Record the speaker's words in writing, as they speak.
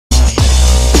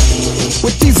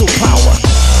with diesel power.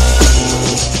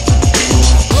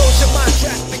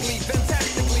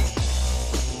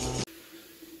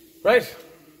 Right,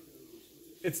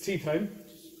 it's tea time,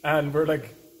 and we're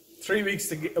like 3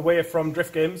 weeks away from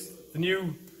Drift Games, the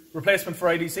new replacement for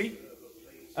IDC.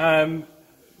 The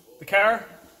car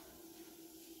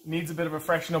needs a bit of a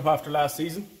freshen up after last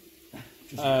season.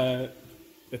 It's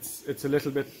a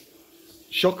little bit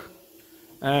shook,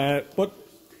 but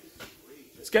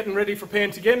it's getting ready for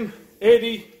paint again.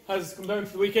 Aidy has come down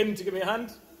for the weekend to give me a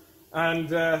hand, and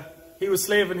he was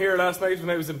slaving here last night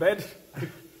when I was in bed.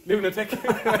 Lunatic. 2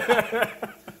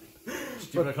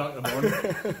 o'clock in the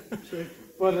morning.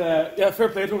 But yeah, fair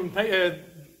play to him.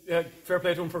 Fair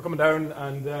play to him for coming down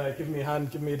and giving me a hand,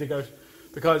 giving me a dig out.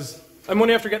 Because I'm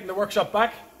only after getting the workshop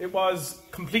back. It was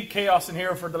complete chaos in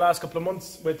here for the last couple of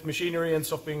months with machinery and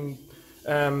stuff being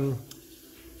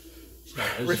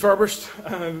refurbished,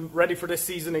 ready for this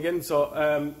season again.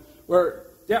 So we're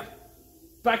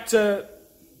back to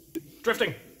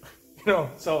drifting. You know,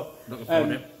 so looking forward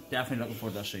to it. Definitely looking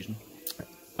forward to this season.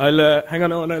 I'll hang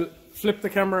on and I'll flip the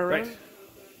camera around. Right.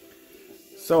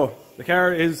 So the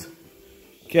car is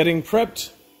getting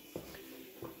prepped.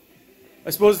 I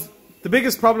suppose the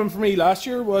biggest problem for me last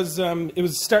year was it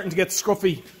was starting to get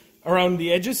scruffy around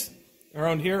the edges,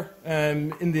 around here,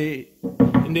 in the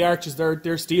arches.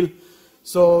 They're steel.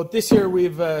 So this year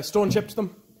we've stone chipped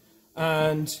them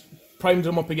and primed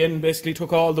them up again. Basically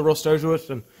took all the rust out of it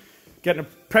and getting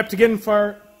it prepped again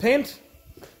for paint.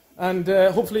 And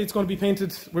hopefully it's going to be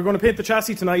painted. We're going to paint the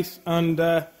chassis tonight and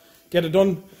get it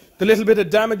done. The little bit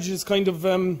of damage is kind of,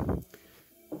 I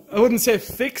wouldn't say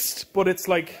fixed, but it's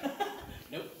like,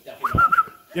 nope, definitely not.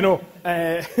 You know,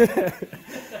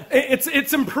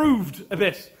 it's improved a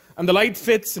bit. And the light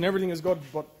fits and everything is good,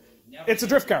 but it's a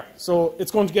drift car. So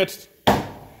it's going to get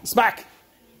smack.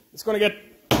 It's going to get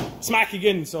smack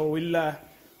again, so we'll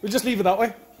just leave it that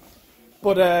way.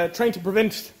 But trying to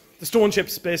prevent the stone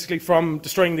chips basically from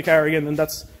destroying the car again, and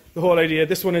that's the whole idea.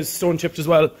 This one is stone chipped as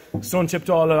well, stone chipped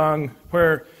all along,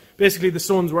 where basically the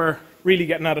stones were really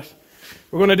getting at it.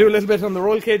 We're going to do a little bit on the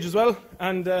roll cage as well,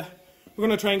 and we're going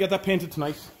to try and get that painted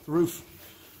tonight. The roof,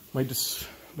 my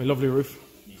lovely roof.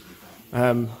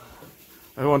 I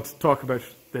want to talk about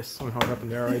this and how it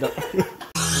happened there. Right?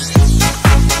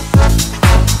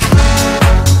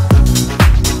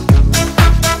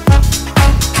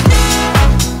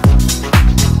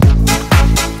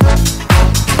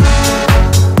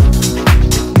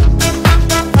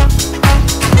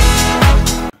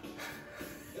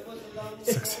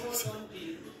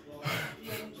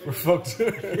 We're fucked.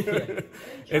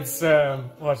 It's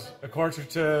what,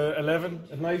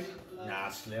 10:45 at night? Nah,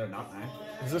 it's later than that now.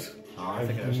 Is it? Oh, I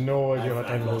think it have is. no idea what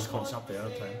time I've it lost is. concept the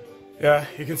other time. Yeah,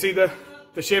 you can see the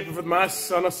shape of the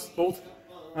mass on us both,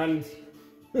 and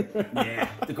yeah,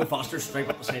 they go faster straight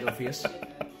up the side of the face.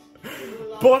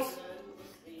 But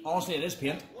honestly, it is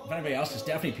paint. If anybody else, it's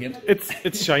definitely paint.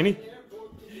 It's shiny.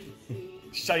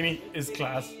 Shiny is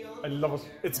class. I love it.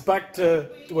 It's back to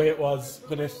the way it was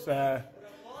when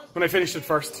I finished it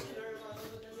first.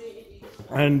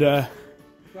 And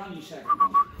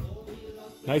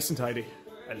nice and tidy.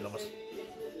 I love it.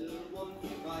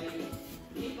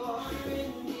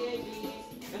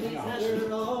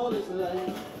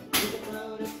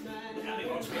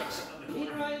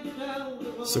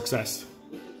 Success.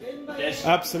 Yes.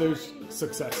 Absolute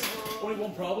success. Only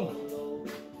one problem.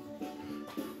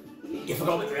 You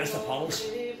forgot about the rest of the panels.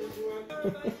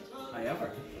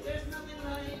 However,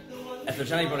 if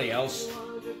there's anybody else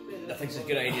that thinks it's a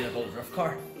good idea to build a drift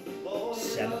car,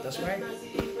 send it this way.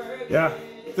 Yeah,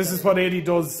 this is what Aidy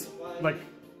does, like,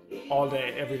 all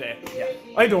day, every day. Yeah.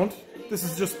 I don't. This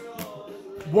is just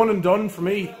one and done for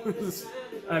me.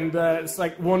 And it's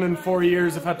like 1 in 4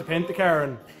 years I've had to paint the car,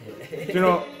 and you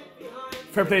know,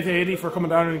 fair play to Aidy for coming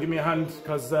down and giving me a hand,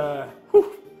 because I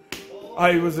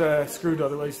was screwed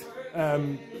otherwise.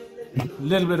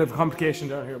 Little bit of complication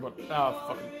down here, but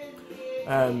fucking.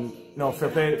 No, fair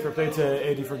play to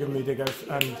Aidy for giving me a dig out,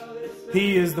 and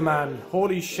he is the man.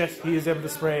 Holy shit, he is able to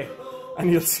spray,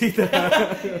 and you'll see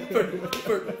that.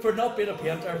 for not being a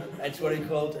painter, it's what he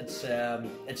called. It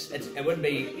wouldn't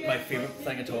be my favourite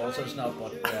thing at all, so it's not.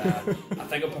 But I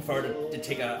think I prefer to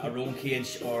take a roll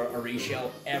cage or a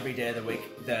reshell every day of the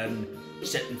week than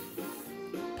sit and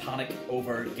panic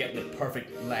over getting the perfect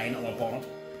line on a bonnet.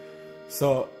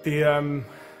 So the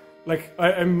like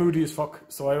I'm moody as fuck,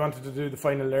 so I wanted to do the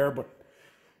final layer, but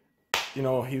you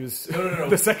know, he was no.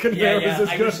 the second layer was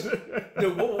as good.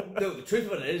 No, the truth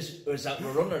of it is that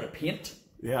we're running out of paint.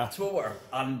 Yeah. That's what we're,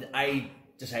 and I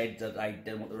decided that I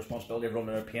didn't want the responsibility of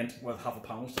running out of paint with half a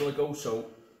panel still to go, so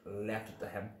left it to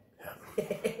him.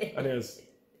 Yeah. Anyways,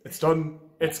 it's done.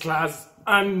 It's class.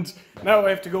 And now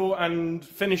I have to go and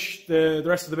finish the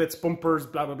rest of the bits, bumpers,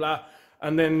 blah, blah, blah.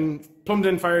 And then plumbed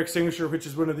in fire extinguisher, which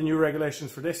is one of the new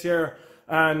regulations for this year.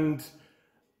 And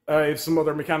I have some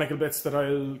other mechanical bits that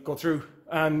I'll go through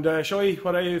and show you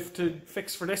what I have to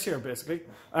fix for this year, basically.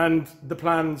 And the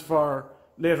plans for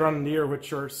later on in the year,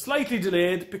 which are slightly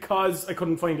delayed because I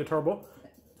couldn't find a turbo.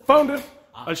 Found it.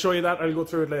 I'll show you that. I'll go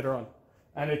through it later on.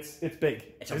 And it's big.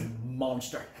 It's a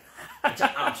monster. It's an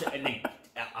absolutely...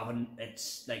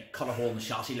 it's like cut a hole in the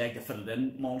chassis leg to fit it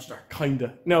in, monster.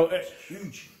 Kinda. No, it's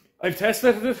huge. I've test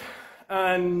fitted it,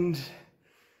 and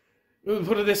we'll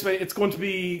put it this way: it's going to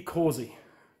be cozy.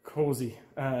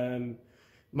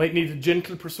 Might need a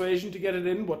gentle persuasion to get it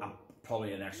in, but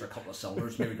probably an extra couple of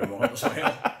cylinders, maybe to run it as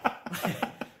well.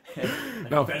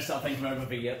 No. Best that thing from out of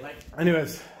a V8, like.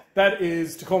 Anyways, that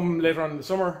is to come later on in the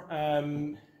summer.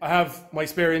 I have my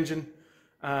spare engine,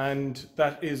 and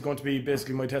that is going to be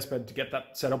basically my test bed to get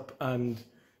that set up, and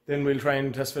then we'll try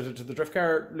and test fit it to the drift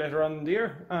car later on in the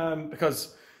year,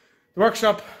 because the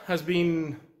workshop has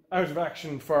been out of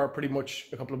action for pretty much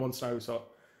a couple of months now. So,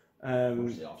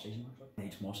 the off-season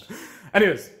needs must.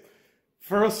 Anyways,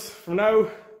 for us from now,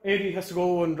 Aidy has to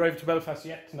go and drive to Belfast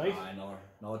yet tonight.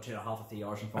 Another 2.5 of the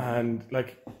hours in front. And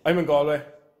like, I'm in Galway,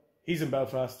 he's in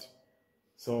Belfast,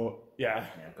 so yeah.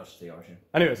 Yeah, I've got 3 hours here.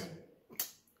 Anyways,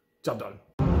 job done.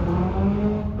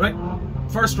 Right,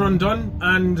 first run done,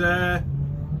 and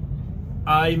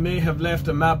I may have left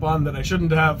a map on that I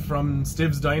shouldn't have from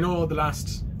Stive's dyno the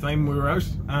last time we were out,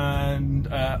 and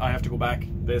I have to go back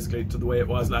basically to the way it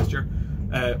was last year.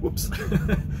 Whoops.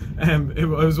 I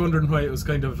was wondering why it was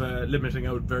kind of limiting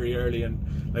out very early, and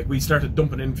like we started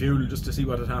dumping in fuel just to see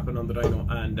what had happened on the dyno,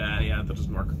 and yeah, that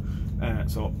doesn't work.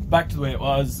 So back to the way it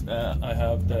was. I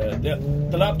have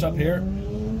the laptop here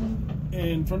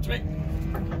in front of me,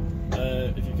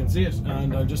 if you can see it,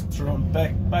 and I'll just throw them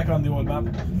back on the old map.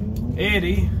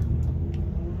 Aidy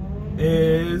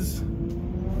is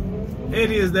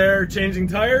there changing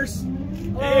tires.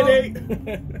 Aidy.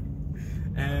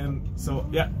 So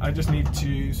yeah, I just need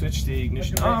to switch the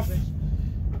ignition off.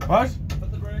 What?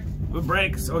 Put the brake. The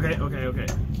brakes. Okay.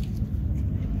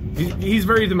 He's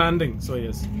very demanding, so he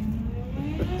is.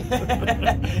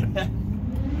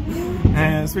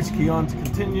 And switch key on to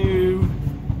continue.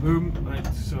 Boom. Right,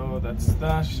 so that's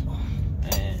that.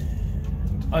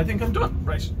 And I think I'm done.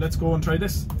 Right, let's go and try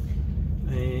this.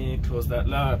 Close that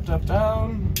laptop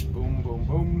down. Boom, boom,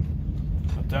 boom.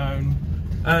 Put down.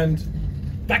 And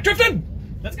back drifting!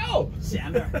 Let's go!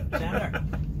 Sander.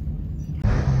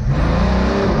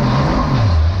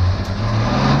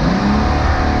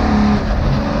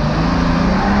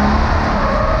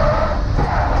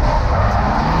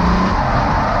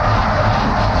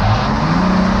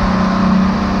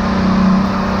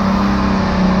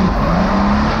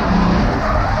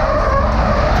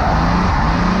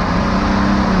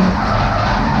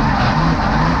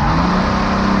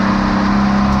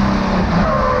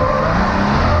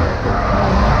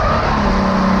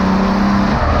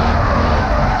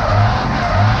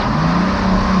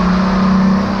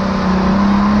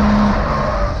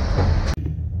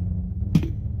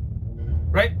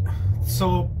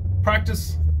 So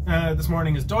practice this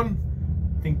morning is done.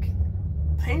 I think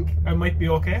I might be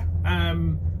okay. I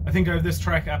think I have this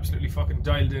track absolutely fucking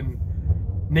dialed in,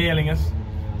 nailing it.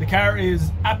 The car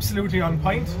is absolutely on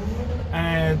point.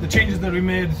 The changes that we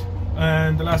made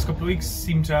in the last couple of weeks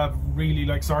seem to have really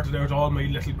like sorted out all my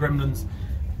little gremlins,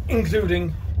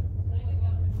 including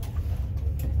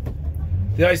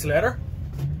the isolator,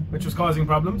 which was causing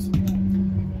problems.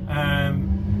 I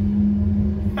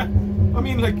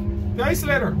mean, like, the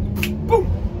isolator, boom,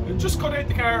 it just cut out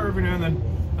the car every now and then,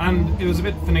 and it was a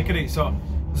bit finicky. So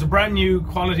there's a brand new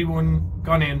quality one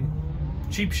gone in,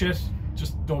 cheap shit,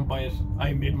 just don't buy it.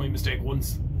 I made my mistake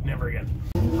once, never again.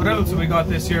 What else have we got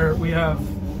this year? We have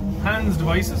hands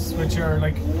devices, which are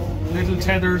like little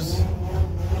tethers.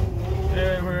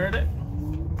 Where are they?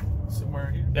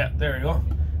 Somewhere here. Yeah, there you go.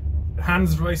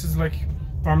 Hands devices like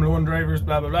Formula 1 drivers,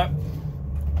 blah blah blah.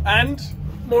 And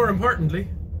more importantly,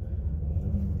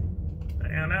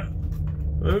 hang on out.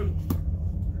 Ooh.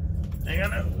 Hang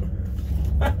on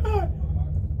out.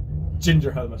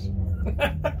 Ginger helmet.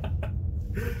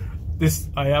 This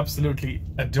I absolutely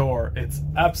adore. It's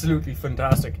absolutely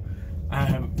fantastic.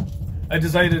 I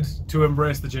decided to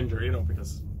embrace the ginger, you know,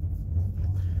 because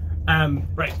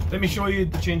right, let me show you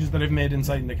the changes that I've made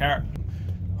inside in the car.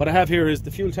 What I have here is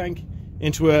the fuel tank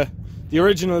into the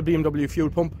original BMW fuel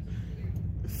pump.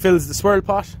 It fills the swirl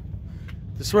pot.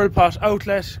 The swirl pot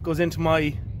outlet goes into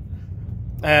my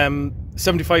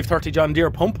 7530 John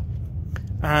Deere pump,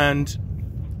 and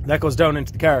That goes down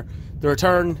into the car. The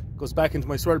return goes back into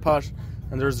my swirl pot,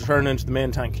 and there's a return into the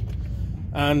main tank.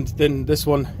 And then this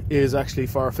one is actually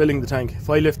for filling the tank. If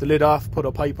I lift the lid off, put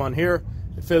a pipe on here,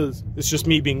 it fills. It's just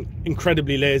me being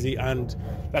incredibly lazy, and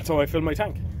that's how I fill my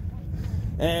tank.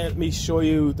 Let me show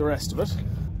you the rest of it.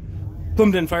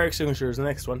 Plumbed in fire extinguisher is the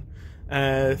next one.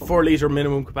 4 litre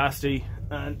minimum capacity,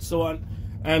 and so on.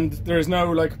 And there's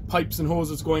now like pipes and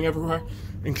hoses going everywhere,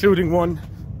 including one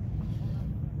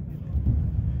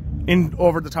in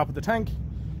over the top of the tank,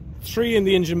 3 in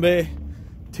the engine bay,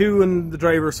 2 in the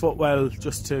driver's footwell,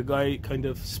 just to kind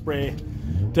of spray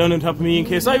down on top of me in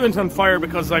case I went on fire,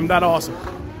 because I'm that awesome.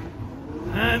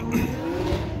 And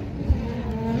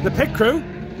the pit crew.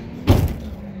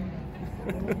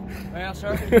 Well,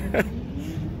 sir.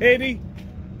 Aidy,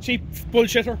 cheap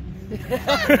bullshitter.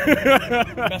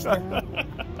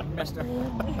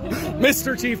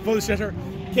 Mr. Chief Bullshitter.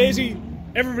 Katie,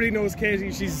 everybody knows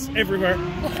Katie, she's everywhere.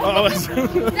 That's a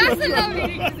lovely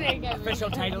thing to say, Kevin. Official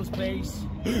titles, please.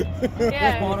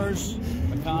 Yeah. Spotters,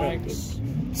 mechanics.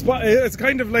 It's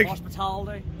kind of like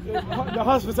hospitality. The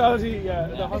hospitality, yeah,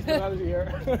 the hospitality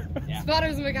here. Yeah.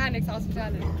 Spotters, mechanics,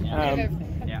 hospitality.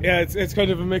 Yeah, it's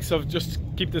kind of a mix of just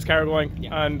keep this car going,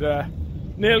 and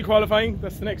nail qualifying.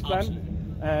 That's the next plan.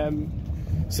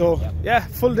 Yeah,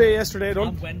 full day yesterday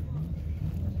done. Win.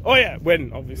 Oh yeah,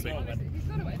 win, obviously. He's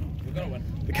gonna win. We're gonna win.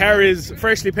 The car is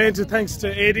freshly painted, thanks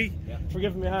to Aidy for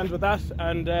giving me a hand with that,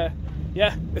 and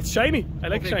yeah, it's shiny. I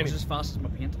like shiny. It's as fast as my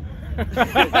paint.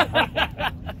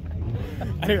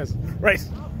 Anyways, right.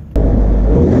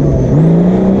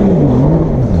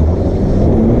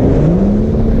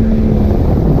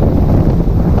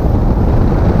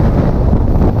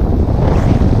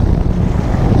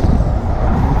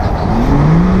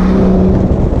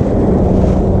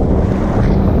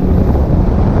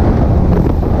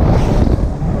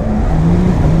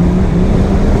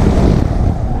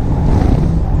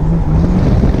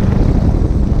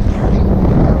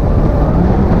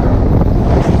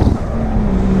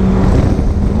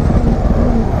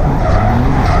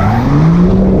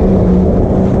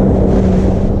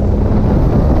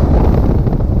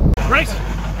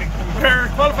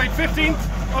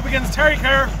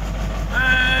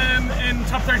 In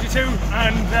top 32,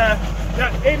 and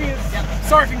yeah, Aidy is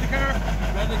sorting the car.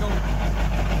 Ready to go.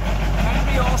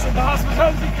 That'd be awesome. The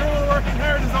hospitality crew are working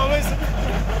hard as always,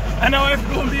 and now I have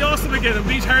to go and be awesome again and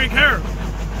beat Harry Kerr.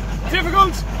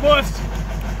 Difficult, but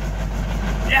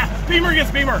yeah, Beamer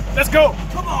gets Beamer. Let's go.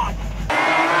 Come on.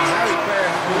 Harry Kerr.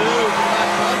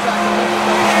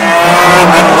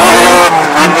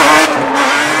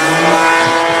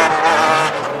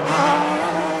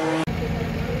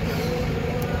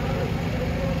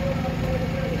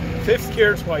 Fifth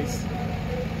gear twice.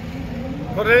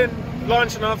 Put it in,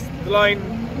 launching off the line.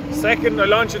 Second, I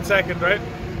launch in second, right?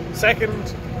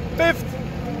 Second, fifth.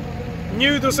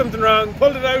 Knew there was something wrong.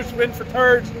 Pulled it out, went for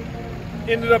third.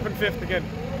 Ended up in fifth again.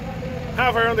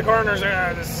 Halfway around the corners,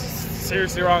 this is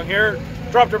seriously wrong here.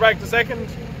 Dropped her back to second.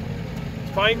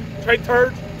 It's fine. Tried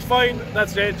third. It's fine. That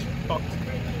stage, fucked.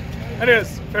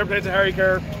 Anyways, fair play to Harry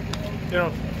Kerr. You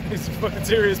know, he's a fucking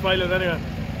serious pilot anyway.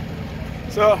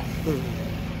 So,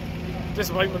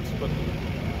 disappointment, but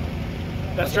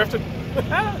that's drifting.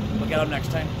 We'll get on next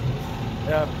time.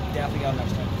 Yeah. Definitely get on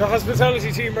next time. The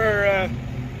hospitality team are a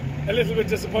little bit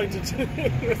disappointed.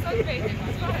 It's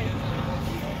fine.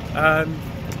 And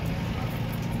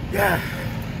yeah.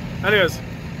 Anyways,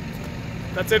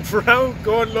 that's it for now.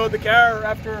 Go and load the car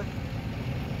after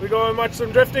we go and watch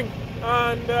some drifting.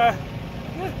 And yeah.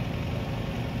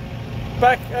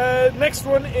 Back. Next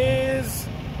one is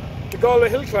the Galway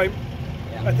Hill Climb.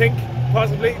 Yeah. I think,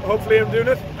 possibly, hopefully I'm doing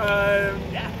it.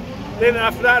 Yeah. Then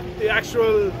after that, the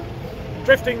actual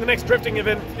drifting, the next drifting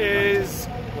event is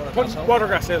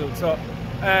Watergrass Hill. So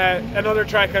another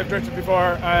track I've drifted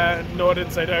before, know it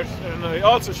inside out, and I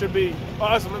also should be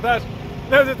awesome at that.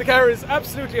 Now that the car is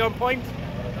absolutely on point,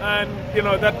 and you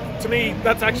know that to me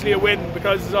that's actually a win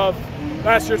because of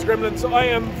last year's Gremlin. So I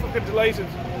am fucking delighted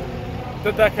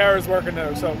that that car is working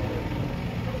now. So,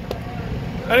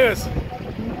 anyways,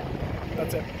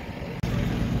 that's it.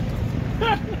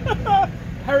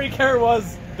 Harry Kerr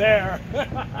was there.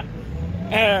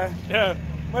 Yeah,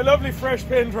 my lovely fresh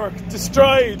paintwork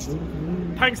destroyed.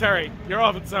 Thanks, Harry. You're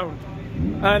off at sound.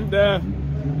 And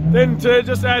then to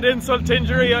just add insult to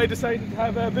injury, I decided to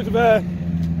have a bit of a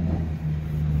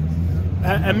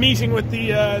meeting with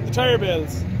the tyre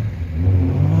bales.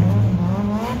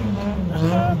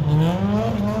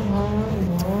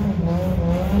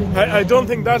 I don't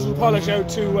think that'll polish out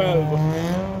too well.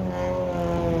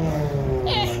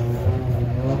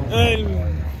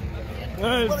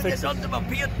 But I'll fix it.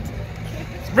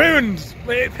 Ruined!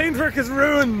 My paintwork is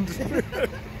ruined!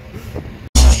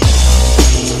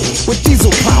 With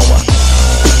diesel power.